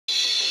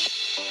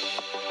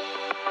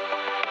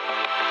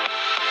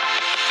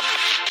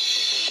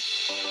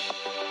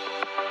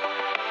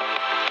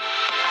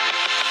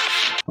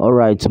All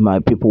right, my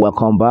people,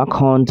 welcome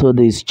back onto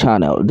this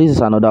channel. This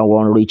is another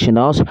one reaching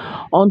us.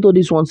 Onto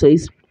this one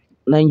says,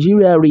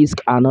 Nigeria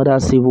risk another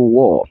civil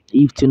war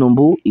if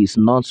Tinubu is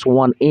not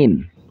sworn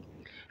in.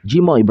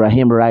 Jimoh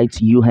Ibrahim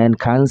writes UN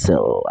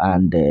Council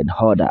and then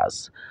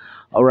others.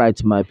 All right,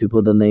 my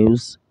people, the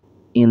news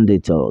in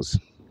details.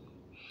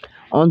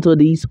 Onto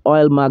this,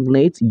 oil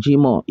magnate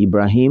Jimoh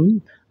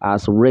Ibrahim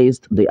has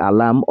raised the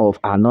alarm of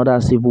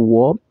another civil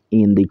war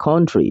in the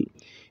country.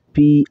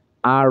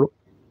 PR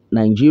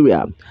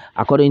Nigeria.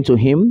 According to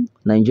him,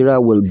 Nigeria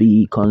will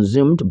be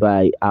consumed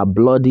by a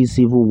bloody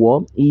civil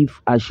war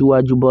if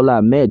Asiwaju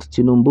Bola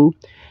Tinubu,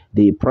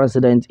 the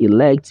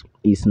president-elect,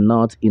 is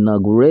not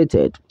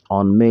inaugurated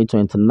on May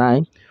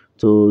 29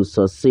 to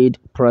succeed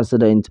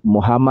President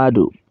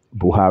Muhammadu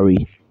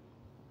Buhari.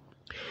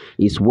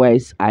 His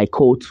words, I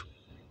quote,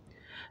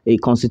 "A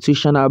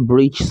constitutional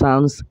breach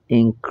sounds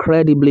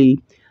incredibly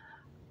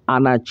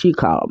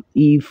anarchical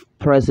if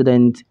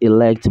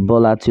President-elect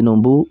Bola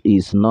Tinubu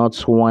is not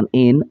sworn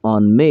in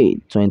on May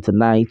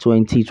 29,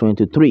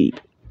 2023.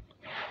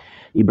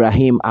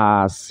 Ibrahim,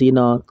 as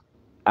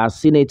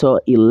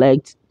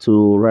senator-elect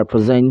to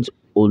represent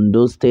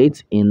Ondo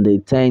State in the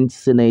 10th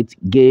Senate,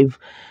 gave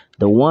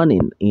the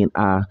warning in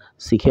a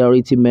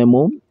security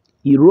memo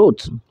he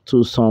wrote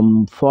to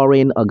some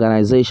foreign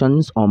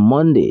organizations on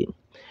Monday.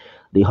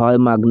 The oil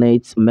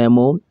magnate's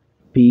memo,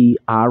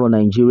 PR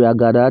Nigeria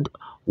gathered,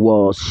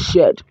 was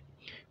shared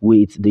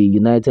with the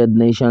United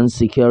Nations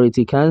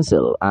Security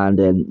Council and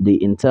the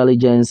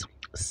intelligence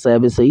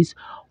services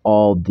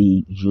of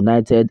the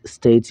United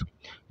States,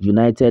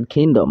 United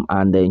Kingdom,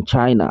 and then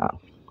China.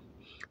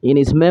 In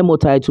his memo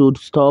titled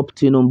Stop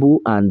Tinubu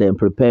and then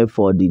Prepare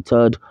for the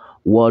Third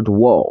World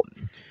War,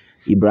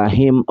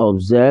 Ibrahim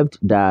observed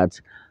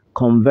that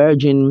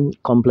converging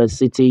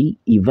complexity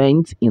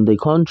events in the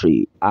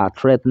country are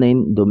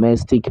threatening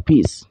domestic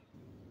peace.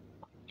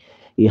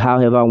 He,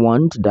 however,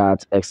 warned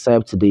that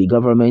except the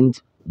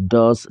government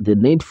does the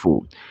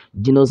needful,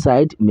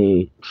 genocide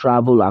may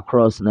travel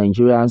across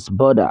Nigeria's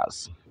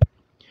borders.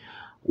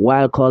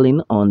 While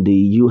calling on the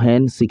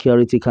UN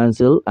Security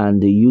Council and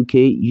the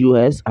UK,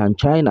 US, and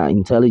China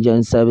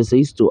intelligence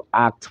services to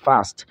act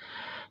fast,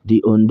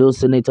 the Ondo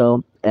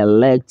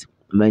senator-elect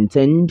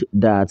maintained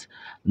that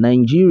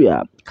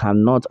Nigeria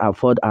cannot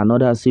afford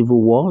another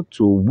civil war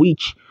to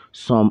which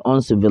some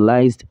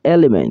uncivilized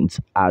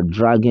elements are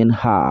dragging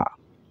her.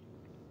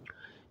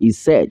 He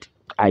said,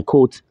 I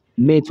quote,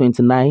 May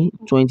 29,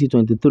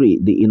 2023,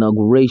 the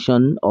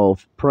inauguration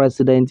of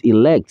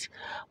President-elect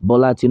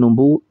Bola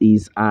Tinubu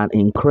is an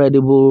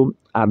incredible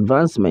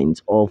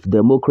advancement of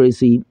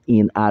democracy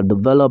in a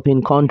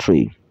developing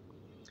country.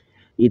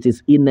 It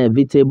is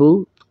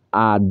inevitable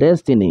our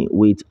destiny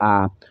with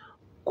a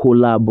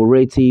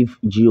collaborative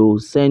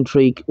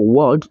geocentric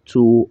world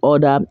to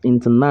order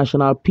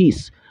international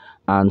peace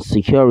and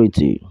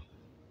security.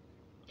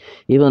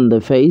 Even in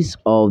the face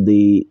of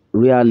the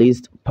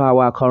realist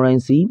power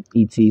currency,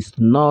 it is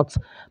not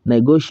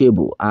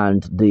negotiable,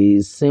 and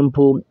the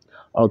simple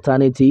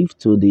alternative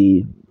to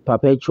the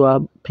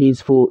perpetual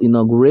peaceful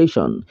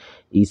inauguration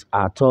is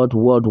a third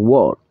world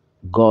war,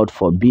 God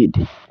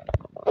forbid.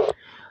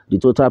 The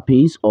total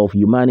peace of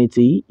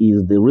humanity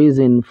is the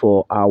reason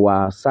for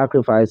our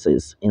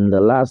sacrifices in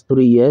the last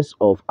 3 years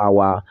of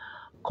our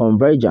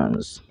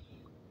convergence.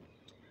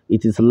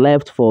 It is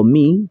left for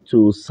me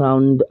to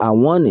sound a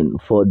warning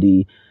for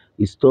the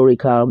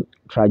historical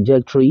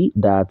trajectory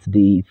that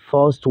the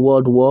First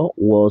World War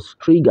was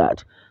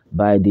triggered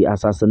by the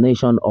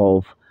assassination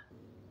of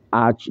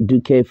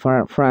Archduke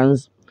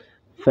Franz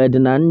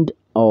Ferdinand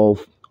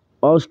of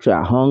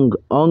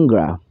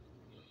Austria-Hungary,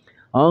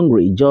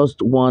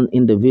 just one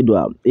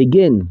individual.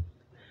 Again,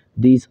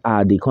 these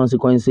are the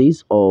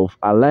consequences of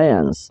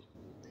alliance,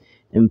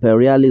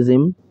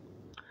 imperialism,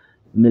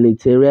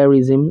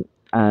 militarism,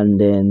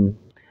 and then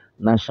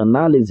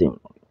nationalism.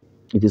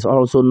 It is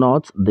also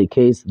not the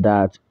case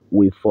that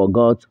we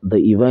forgot the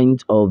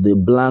event of the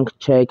blank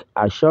check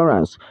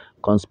assurance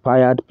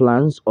conspired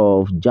plans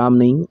of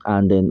Germany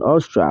and then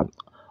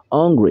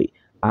Austria-Hungary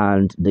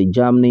and the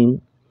German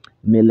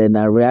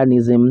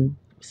millenarianism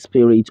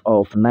spirit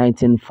of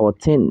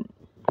 1914.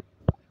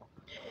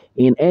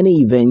 In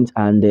any event,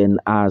 and then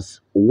as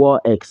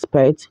war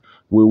experts,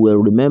 we will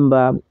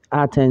remember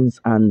Athens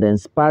and then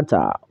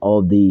Sparta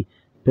of the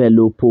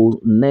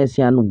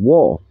Peloponnesian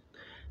War,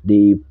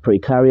 the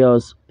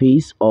precarious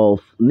peace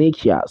of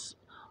Nikias,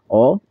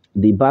 or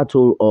the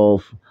Battle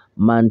of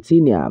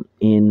Mantinea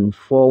in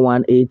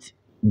 418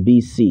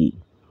 BC.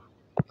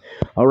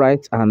 All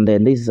right, and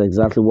then this is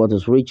exactly what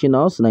is reaching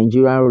us.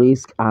 Nigeria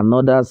risks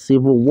another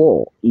civil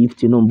war if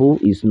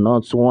Tinubu is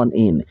not sworn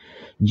in.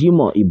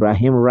 Jimoh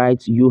Ibrahim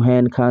writes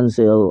UN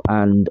Council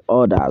and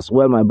others.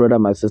 Well, my brother,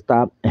 my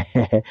sister,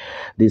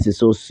 this is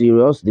so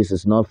serious. This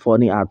is not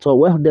funny at all.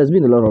 Well, there's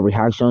been a lot of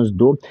reactions,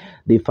 though.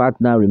 The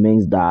fact now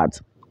remains that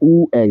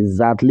who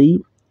exactly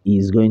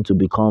is going to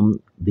become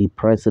the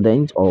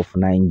president of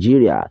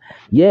Nigeria.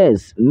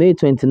 Yes, May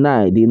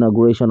 29, the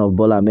inauguration of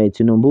Bola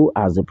Tinubu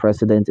as the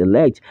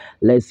president-elect.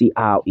 Let's see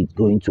how it's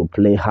going to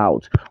play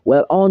out.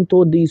 Well, on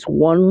to this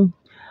one,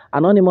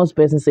 anonymous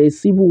person says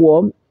civil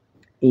war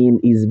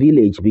in his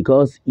village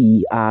because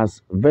he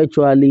has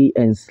virtually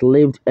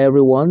enslaved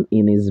everyone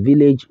in his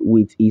village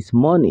with his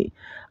money,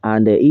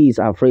 and he is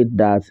afraid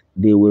that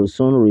they will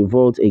soon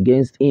revolt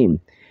against him.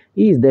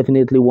 He is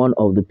definitely one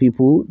of the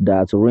people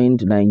that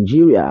ruined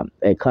Nigeria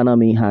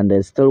economy and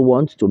they still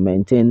want to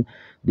maintain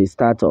the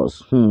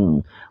status.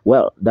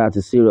 Well, that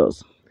is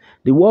serious.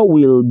 The war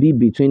will be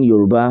between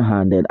Yoruba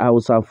and then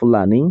Hausa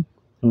Fulani.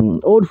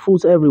 Old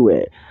fools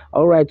everywhere.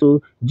 All right,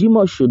 so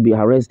Jimoh should be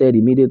arrested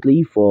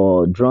immediately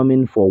for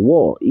drumming for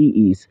war.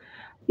 He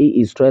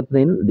is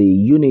threatening the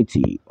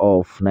unity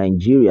of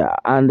Nigeria.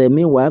 And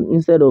meanwhile,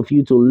 instead of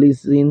you to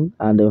listen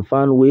and then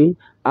find way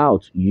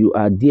out, you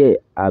are there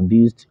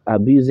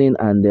abusing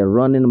and then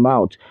running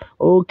mouth.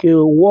 Okay,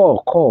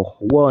 war, call,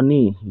 war,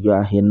 ni, you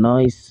are a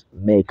noise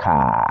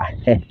maker.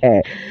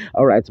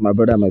 All right, my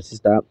brother, my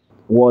sister,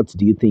 what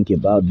do you think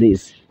about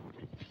this?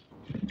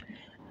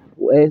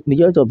 Well,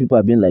 majority of people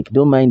have been like,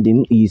 don't mind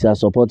him. He's a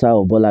supporter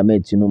of Bola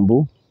Ahmed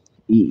Tinubu.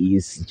 He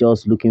is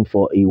just looking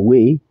for a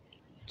way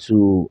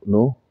to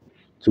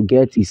to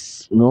get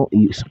his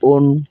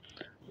own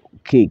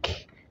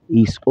cake,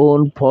 his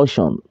own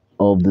portion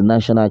of the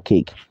national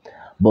cake.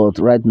 But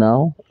right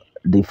now,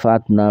 the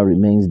fact now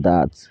remains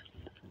that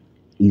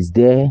is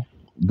there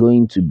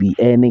going to be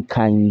any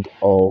kind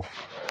of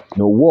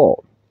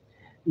war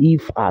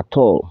if at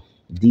all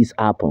this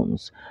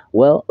happens?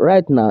 Well,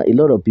 right now a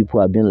lot of people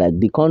have been like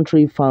the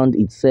country found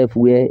itself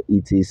where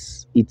it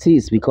is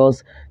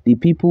because the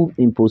people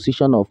in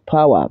position of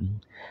power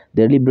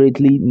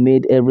deliberately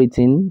made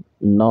everything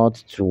not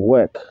to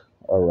work.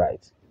 All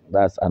right,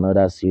 that's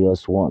another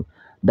serious one.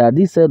 That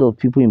this set of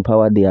people in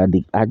power, they are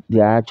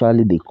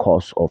actually the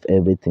cause of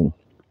everything.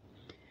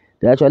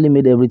 They actually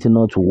made everything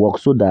not to work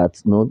so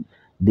that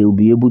they will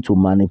be able to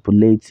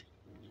manipulate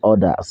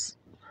others.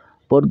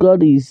 But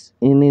God is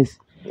in his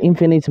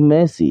infinite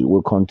mercy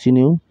will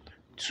continue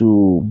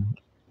to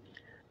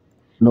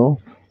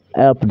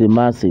help the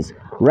masses.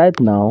 Right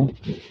now,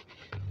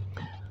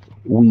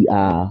 we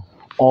are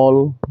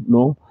all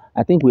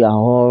I think we are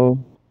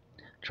all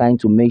trying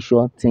to make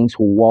sure things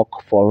work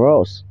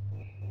for us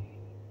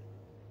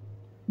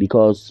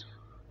because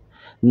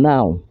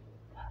now,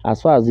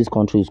 as far as this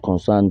country is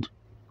concerned,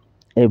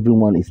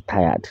 everyone is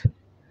tired.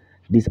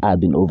 This has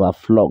been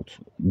overflogged.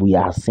 We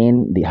are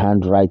seeing the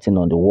handwriting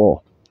on the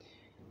wall.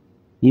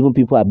 Even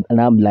people are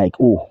now like,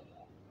 oh,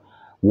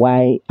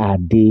 why are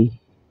they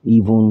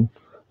even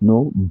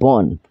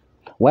born?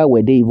 Why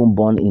were they even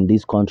born in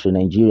this country,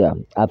 Nigeria?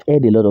 I've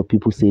heard a lot of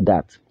people say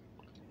that.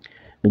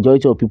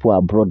 Majority of people are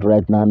abroad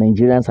right now.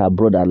 Nigerians are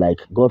abroad are like,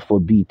 God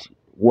forbid,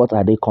 what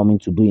are they coming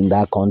to do in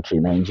that country,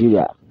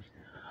 Nigeria?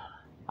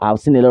 I've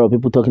seen a lot of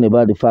people talking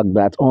about the fact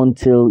that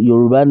until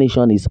Yoruba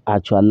nation is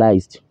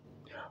actualized,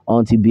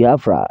 until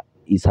Biafra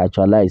is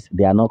actualized,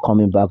 they are not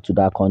coming back to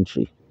that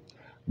country.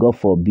 God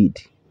forbid.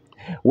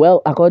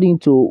 Well, according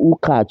to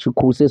Uka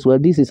Chukwu says, well,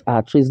 this is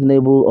a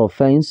treasonable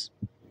offense.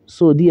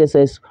 So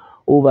DSS,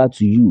 over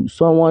to you.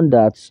 Someone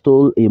that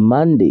stole a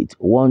mandate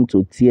want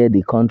to tear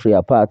the country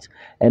apart.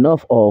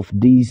 Enough of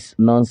this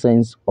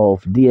nonsense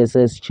of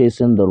DSS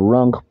chasing the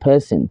wrong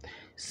person.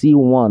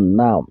 C1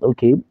 now.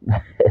 Okay.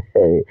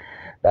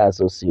 That's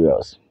so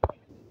serious.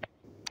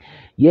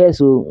 Yeah,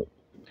 so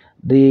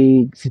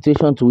the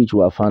situation to which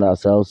we have found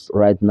ourselves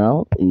right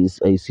now is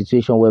a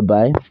situation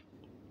whereby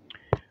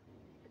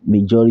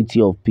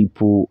majority of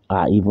people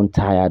are even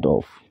tired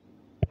of.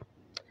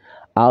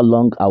 How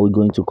long are we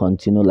going to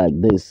continue like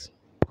this?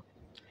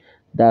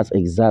 That's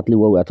exactly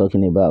what we're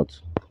talking about.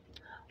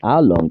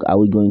 How long are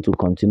we going to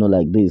continue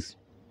like this?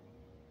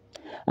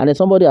 And then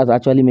somebody has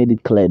actually made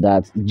it clear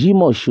that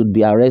Jimoh should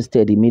be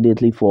arrested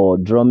immediately for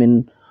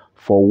drumming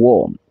for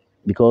war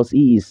because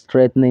he is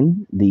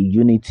threatening the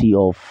unity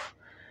of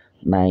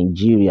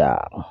Nigeria.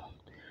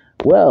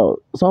 Well,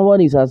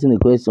 someone is asking the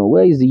question,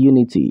 where is the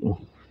unity?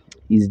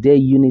 Is there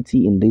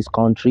unity in this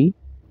country?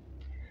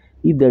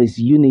 If there is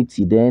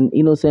unity, then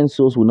innocent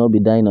souls will not be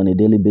dying on a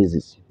daily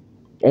basis.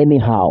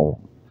 Anyhow,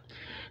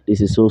 this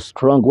is so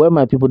strong. Well,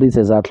 my people, this is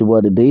exactly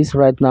what it is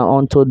right now.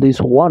 On to this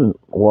one.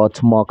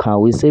 What more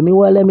can we say?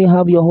 Well, let me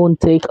have your own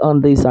take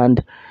on this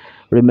and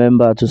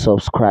remember to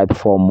subscribe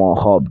for more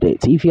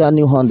updates if you are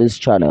new on this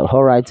channel.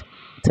 All right,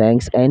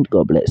 thanks and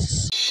God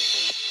bless.